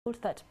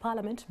that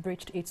Parliament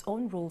breached its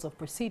own rules of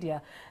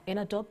procedure in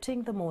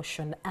adopting the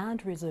motion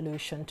and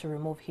resolution to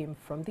remove him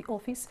from the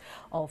office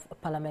of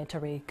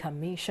Parliamentary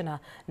Commissioner.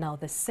 Now,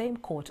 the same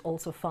court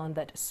also found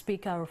that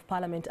Speaker of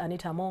Parliament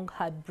Anita Among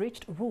had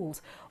breached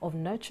rules of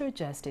nurture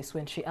justice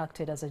when she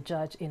acted as a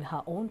judge in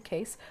her own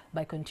case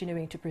by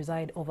continuing to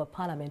preside over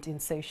Parliament in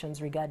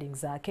sessions regarding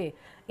Zaake.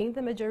 In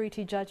the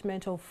majority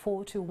judgment of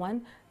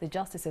 4-1, the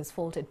justices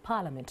faulted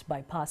Parliament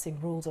by passing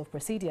rules of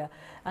procedure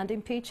and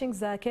impeaching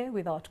Zaake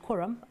without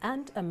quorum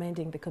and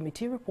amending the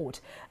committee report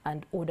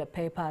and order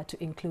paper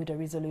to include a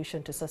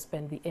resolution to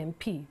suspend the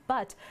MP.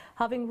 But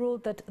having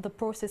ruled that the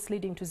process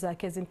leading to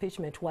Zaake's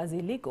impeachment was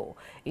illegal,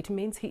 it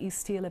means he is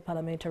still a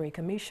parliamentary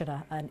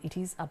commissioner, and it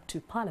is up to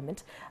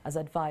Parliament, as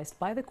advised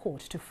by the court,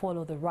 to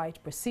follow the right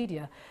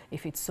procedure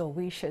if it so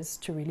wishes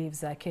to relieve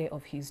Zaake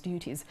of his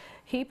duties.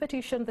 He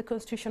petitioned the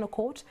Constitutional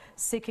Court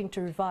seeking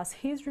to reverse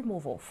his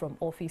removal from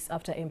office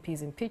after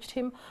MPs impeached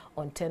him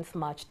on 10th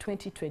March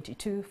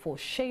 2022 for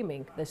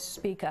shaming the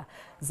Speaker.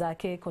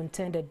 Zaake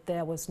contended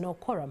there was no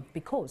quorum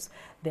because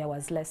there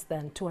was less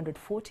than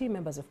 240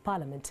 members of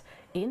Parliament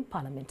in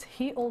Parliament.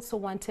 He also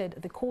wanted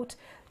the court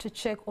to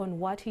check on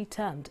what he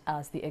termed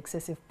as the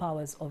excessive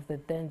powers of the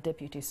then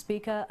Deputy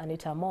Speaker,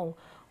 Anita Among,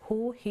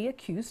 who he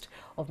accused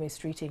of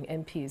mistreating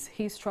MPs.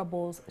 His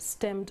troubles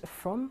stemmed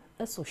from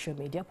a social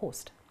media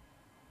post.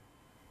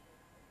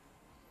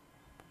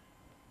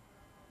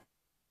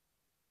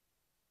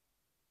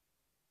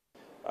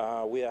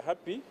 We are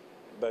happy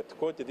that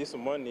court this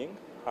morning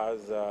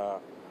has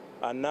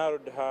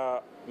annulled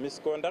her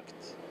misconduct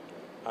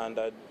and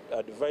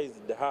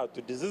advised her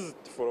to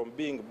desist from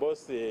being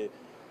both a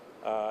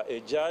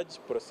judge,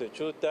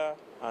 prosecutor,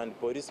 and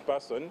police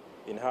person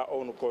in her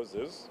own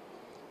causes,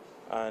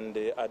 and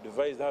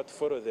advised her to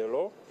follow the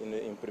law in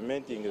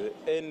implementing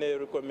any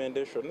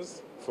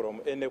recommendations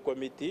from any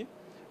committee,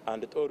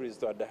 and always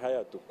to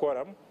adhere to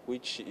quorum,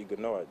 which she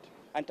ignored.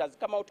 And it has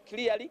come out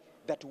clearly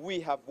that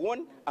we have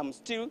won. I'm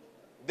still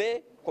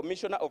the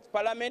Commissioner of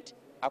Parliament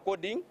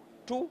according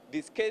to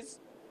this case,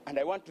 and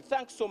I want to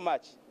thank so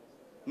much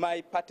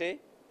my party,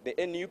 the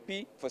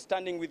NUP, for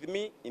standing with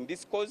me in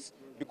this cause,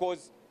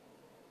 because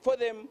for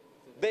them,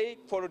 they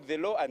followed the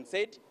law and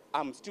said,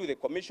 I'm still the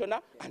Commissioner,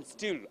 and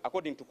still,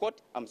 according to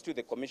court, I'm still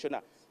the Commissioner.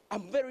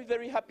 I'm very,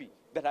 very happy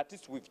that at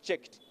least we've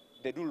checked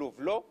the rule of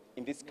law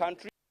in this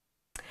country.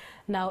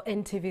 Now,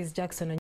 NTV's Jackson